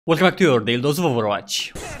Welcome back to your Daily Dose of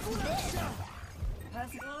Overwatch.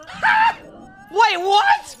 Wait,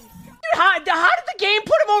 what? How did the game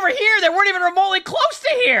put them over here? They weren't even remotely close to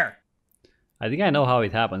here. I think I know how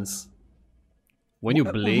it happens. When you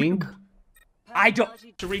blink, I don't.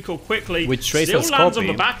 To recall quickly, which still traces lands copy.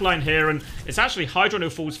 on the back line here, and it's actually Hydra who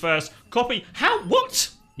falls first. Copy. How? What?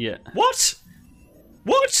 yeah, What?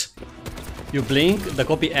 What? you blink, the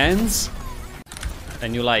copy ends,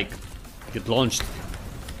 and you like get launched.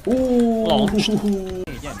 Launched.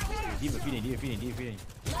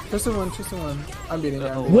 Just the one. I'm beating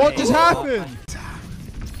him. What just happened?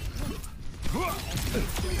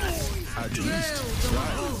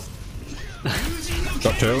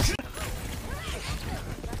 Drop two.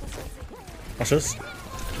 Watch this.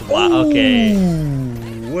 Wow, okay.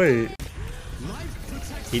 Ooh, wait.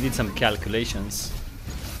 He did some calculations.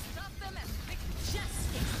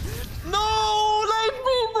 No, like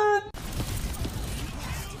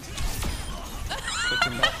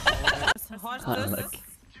Unlucky.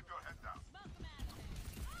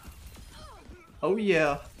 Oh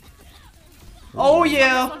yeah. Oh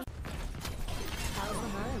yeah.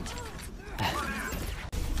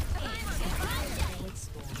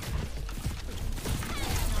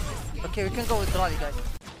 Okay, we can go with Bloody, guys.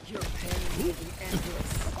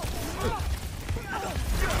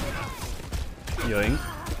 Yoing.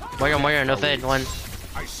 Warrior, no fed, one.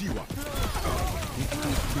 I see one.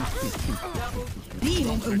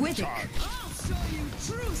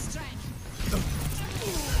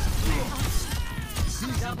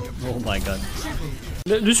 Oh my god.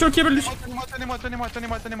 Lucio qui est Lucio. Tenez-moi. Regarde-moi.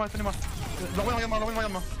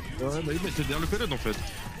 Ouais, bah il était derrière le période en fait.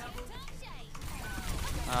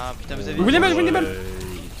 Ah putain, vous avez Vous venez mal.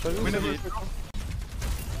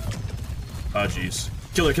 Oh jeez.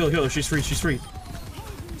 Kill her, she's free.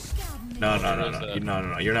 No,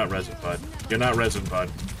 you're not resin, bud. You're not resin, bud.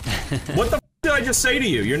 What the f did I just say to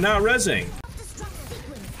you? You're not resin.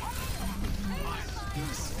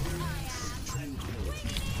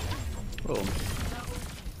 Oh.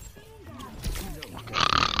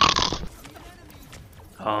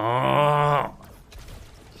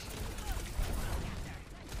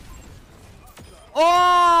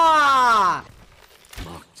 Oh!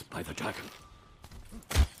 Marked by the dragon.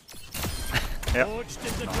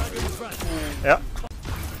 Yeah.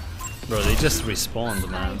 Bro, they just respawned,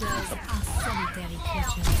 man. Solitary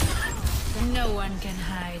creatures. No one can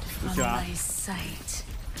hide from my sight.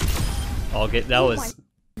 Okay, that was.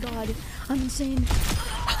 God, I'm insane.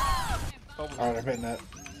 Alright, I'm hitting that.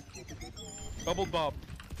 Bubble Bob.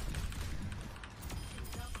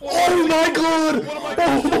 Oh my god! Oh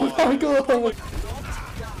my god!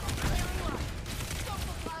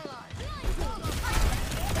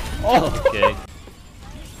 Okay.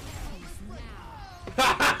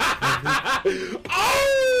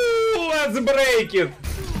 Oh, let's break it.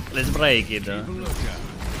 Let's break it.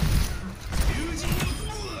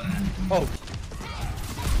 Oh.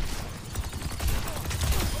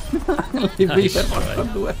 Nice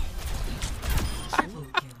try.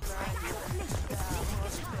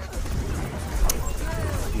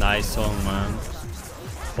 Nice song, man.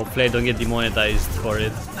 Hopefully I don't get demonetized for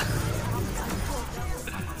it.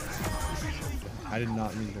 I did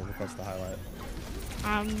not mean to request the highlight.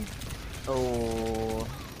 Oh.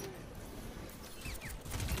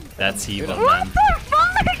 That's evil, man.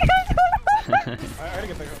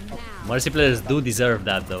 Mercy players do deserve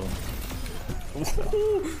that, though.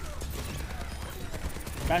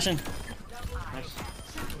 Fashion.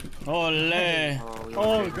 Ole.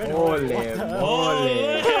 Oh, good.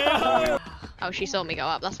 Oh, she saw me go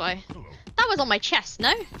up, that's why. That was on my chest,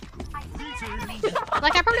 no?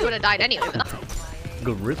 Like, I probably would have died anyway, but that's...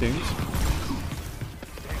 Good riddance.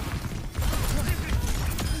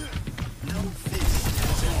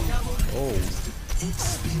 Oh.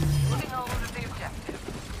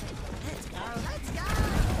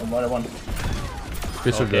 One.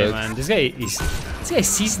 Okay, man. This guy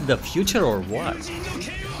sees the future or what?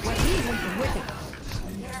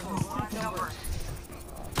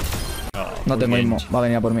 Oh, No tengo revenge. inmo, va a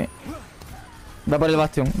venir a por mí. Va por el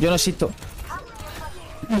bastión, yo no existo.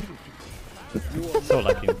 So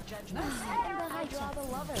lucky.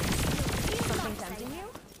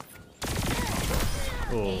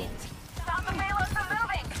 Oh.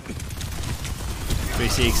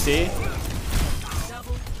 360.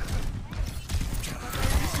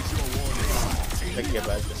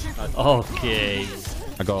 Okay.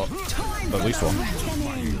 I got at least one.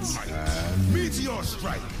 Meteor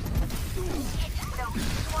strike.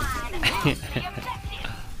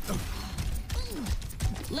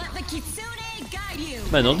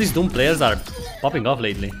 Man, all these Doom players are popping off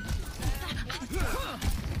lately.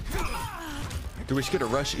 Dude, we should get a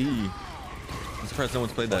rush E. I'm surprised no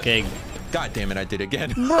one's played that. Okay. God damn it, I did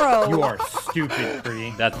again. Bro. You are stupid,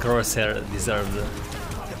 Free. That crosshair deserved it.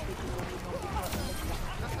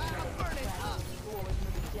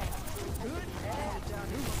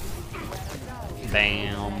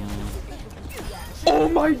 Bam. Oh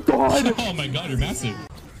my god! Oh my god, you're massive.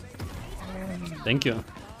 Thank you.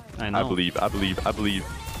 I know. I believe.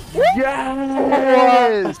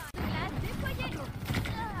 Yes!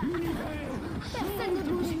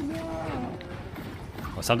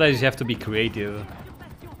 Well, sometimes you have to be creative.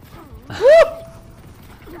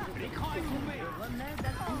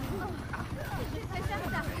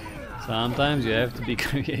 Sometimes you have to be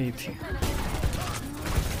creative.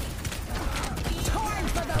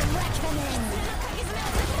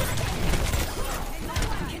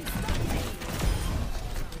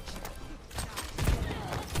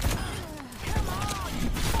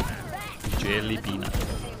 Jelly peanut.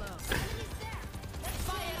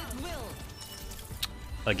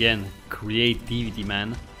 Again, creativity,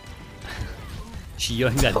 man. She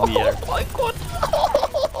yelling that beer. Oh my god!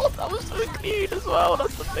 That was so clean as well,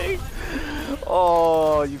 that's the thing.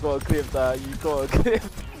 Oh, you gotta clip that, you gotta clip.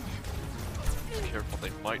 Careful,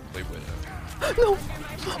 they might play with it. No!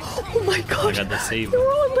 Oh my god! I got the save. They were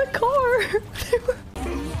on the car!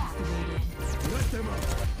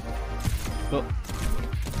 Oh.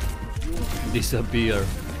 Disappear.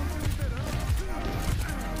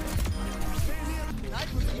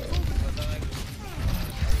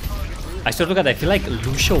 I sort of look at I feel like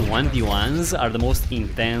Lucio 1v1s are the most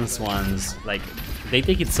intense ones. Like, they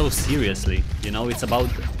take it so seriously, you know? It's about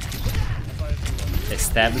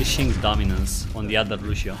establishing dominance on the other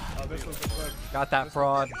Lucio. Got that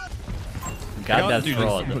fraud. Got that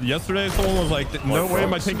fraud. Yesterday, someone was like, no way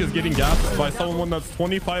my tank is getting gapped by someone that's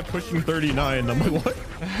 25 pushing 39. I'm like, what?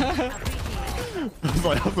 I was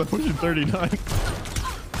like, I'm pushing 39.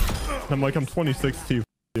 I'm like, I'm 26 too.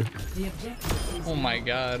 Oh my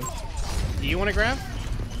god. Do you want to grab?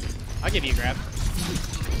 I'll give you a grab.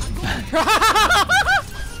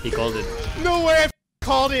 He called it. No way I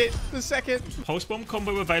called it the second. Post-bomb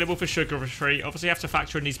combo available for Sugar Retreat. Obviously, you have to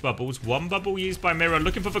factor in these bubbles. One bubble used by Mirror.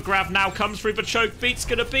 Looking for the grab now. Comes through the choke. Beat's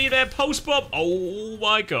going to be there. Post-bomb. Oh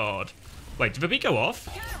my god. Wait, did the beat go off?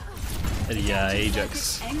 Yeah,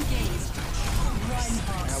 Ajax. Yeah,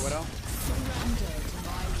 what else?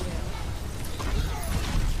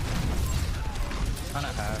 Kinda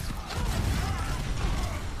has.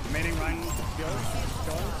 Remaining Ryan skills.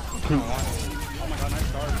 Oh my god,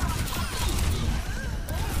 nice card.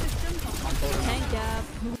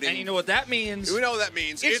 And you know what that means? We know what that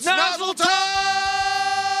means. It's nozzle time!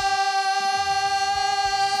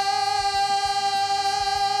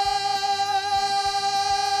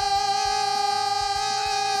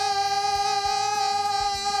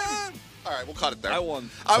 Alright, we'll cut it there. I won.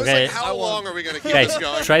 I was Okay. like, how long are we gonna keep Guys, this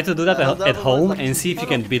going? try to do that at home and see if you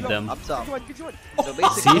can beat them.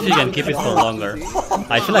 See if you can keep it for longer.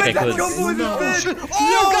 I feel like I could.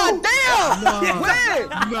 Oh god damn! Wait!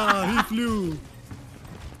 Nah, he flew.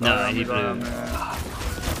 No, he flew.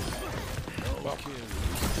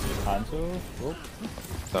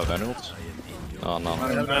 No, Daniels? Oh, no.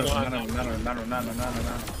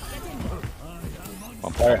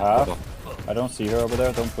 Fire half. I don't see her over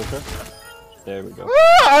there, don't push her. There we go.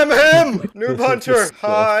 I'm him! NoobHunter!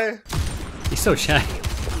 Hi! He's so shy.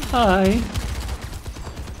 Hi.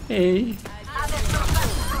 Hey.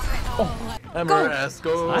 MRS,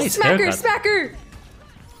 go. Nice haircut. Smack her!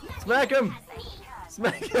 Smack him!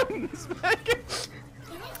 Smack him! Smack him!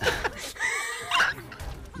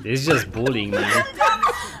 This is just bullying, man.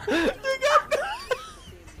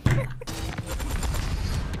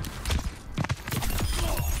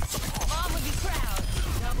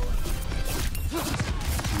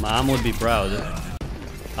 Mom would be proud.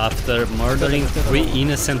 After murdering 3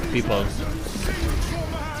 innocent people.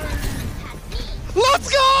 Let's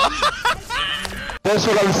go! That's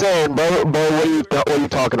what I'm saying, bro. What are you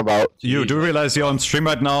talking about? You do realize you're on stream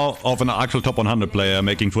right now of an actual top 100 player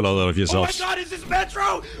making full out of yourself. Oh my god, is this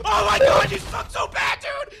Metro? Oh my god, you suck so bad,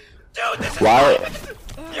 dude! Dude, this is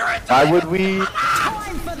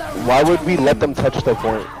Why would we let them touch the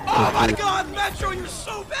point? Oh my god, Metro, you're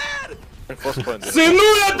so bad!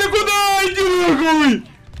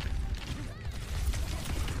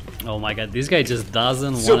 Oh my god, this guy just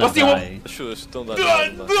doesn't wanna die.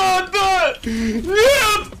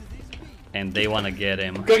 And they wanna get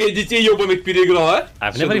him.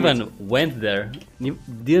 I've never even went there.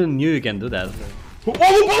 Didn't knew you can do that.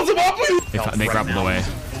 They grappled away.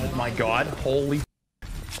 Oh my god, holy.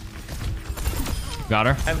 Got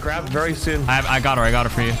her? And grab very soon. I got her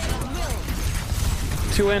for you.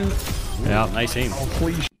 2 in. Yeah. Nice aim.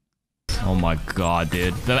 Oh my god,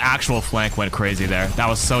 dude. The actual flank went crazy there. That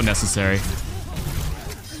was so necessary.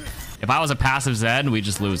 If I was a passive Zen, we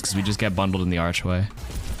just lose because we just get bundled in the archway.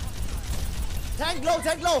 Tank low,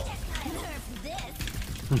 tank low.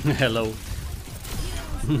 Hello.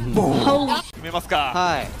 Holy. 決めますか。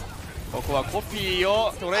はい。ここはコピー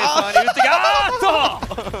をトレーサーに打って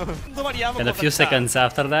And a few seconds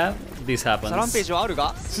after that, this ランペー happens. ジはある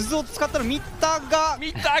が、鈴を使ったら見たが。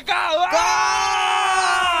見たが。うわ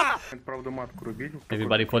ー。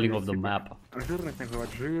 Everybody falling off the map.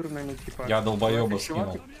 Я долбоёба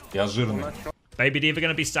скинул. Я жирный. Baby Diva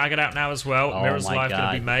gonna be staggered out now as well. Oh Mirror's my life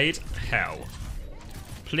gonna be God. made hell.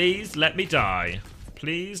 Please let me die.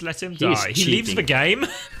 Please let him He is die. He leaves cheating. the game.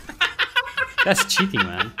 That's cheating,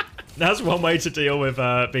 man. That's one way to deal with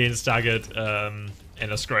being staggered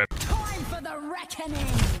in a script. Time for the reckoning.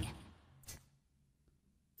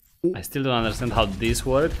 I still don't understand how this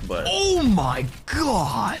worked, but Oh my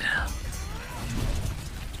god!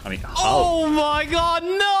 I mean, how? Oh my god,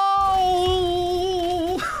 no!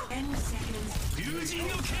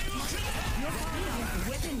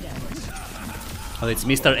 Oh, it's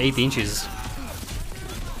Mr. 8 inches.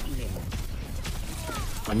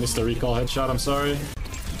 I missed the recall headshot, I'm sorry.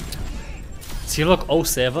 Seallock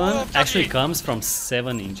 07 actually comes from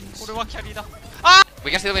 7 inches.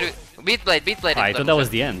 We can still win. Beat blade. I thought that was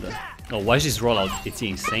the end. Oh, watch this rollout. It's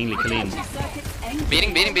insanely clean.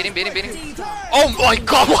 Beating. Oh my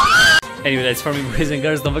god! Anyway, that's for me, boys and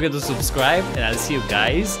girls. Don't forget to subscribe, and I'll see you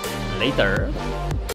guys later.